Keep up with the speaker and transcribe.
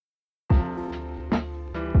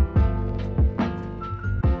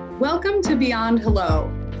Welcome to Beyond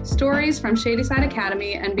Hello, stories from Shadyside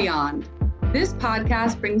Academy and beyond. This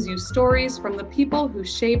podcast brings you stories from the people who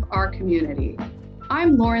shape our community.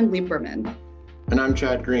 I'm Lauren Lieberman. And I'm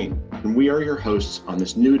Chad Green, and we are your hosts on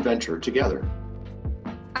this new adventure together.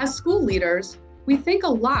 As school leaders, we think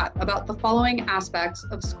a lot about the following aspects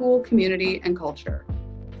of school community and culture: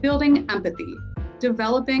 building empathy,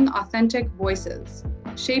 developing authentic voices,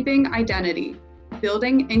 shaping identity,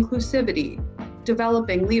 building inclusivity,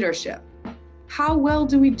 developing leadership. How well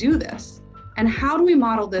do we do this? And how do we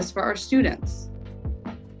model this for our students?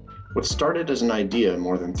 What started as an idea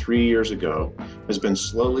more than 3 years ago has been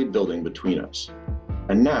slowly building between us.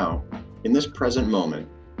 And now, in this present moment,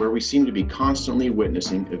 where we seem to be constantly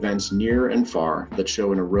witnessing events near and far that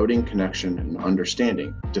show an eroding connection and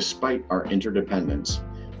understanding, despite our interdependence,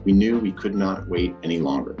 we knew we could not wait any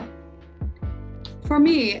longer. For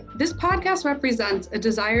me, this podcast represents a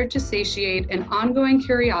desire to satiate an ongoing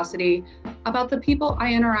curiosity about the people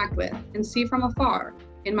I interact with and see from afar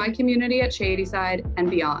in my community at Shadyside and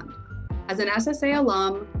beyond. As an SSA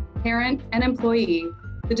alum, parent, and employee,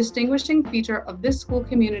 the distinguishing feature of this school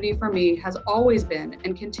community for me has always been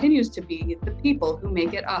and continues to be the people who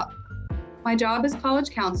make it up. My job as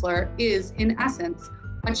college counselor is, in essence,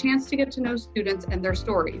 a chance to get to know students and their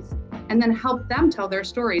stories, and then help them tell their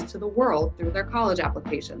stories to the world through their college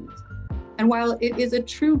applications. And while it is a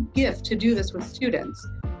true gift to do this with students,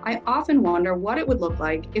 I often wonder what it would look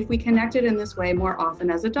like if we connected in this way more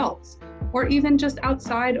often as adults, or even just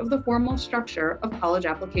outside of the formal structure of college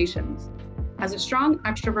applications. As a strong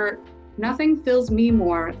extrovert, nothing fills me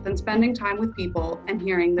more than spending time with people and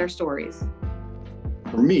hearing their stories.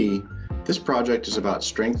 For me, this project is about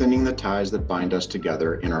strengthening the ties that bind us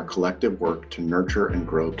together in our collective work to nurture and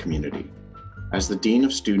grow community. As the Dean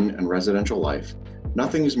of Student and Residential Life,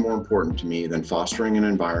 nothing is more important to me than fostering an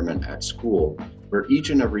environment at school where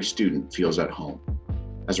each and every student feels at home.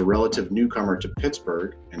 As a relative newcomer to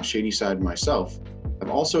Pittsburgh and Shadyside myself,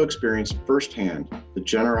 I've also experienced firsthand the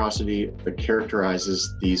generosity that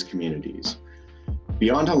characterizes these communities.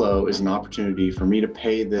 Beyond Hello is an opportunity for me to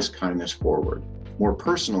pay this kindness forward. More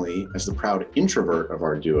personally, as the proud introvert of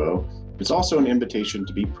our duo, it's also an invitation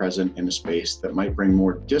to be present in a space that might bring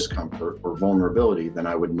more discomfort or vulnerability than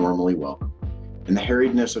I would normally welcome. In the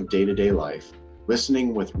harriedness of day-to-day life,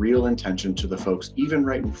 listening with real intention to the folks even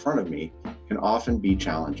right in front of me can often be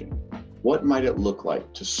challenging. What might it look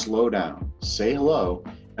like to slow down, say hello,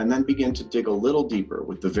 and then begin to dig a little deeper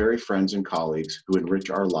with the very friends and colleagues who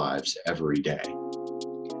enrich our lives every day?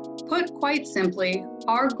 Put quite simply,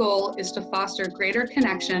 our goal is to foster greater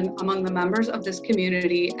connection among the members of this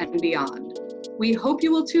community and beyond. We hope you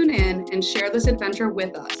will tune in and share this adventure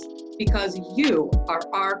with us because you are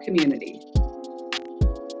our community.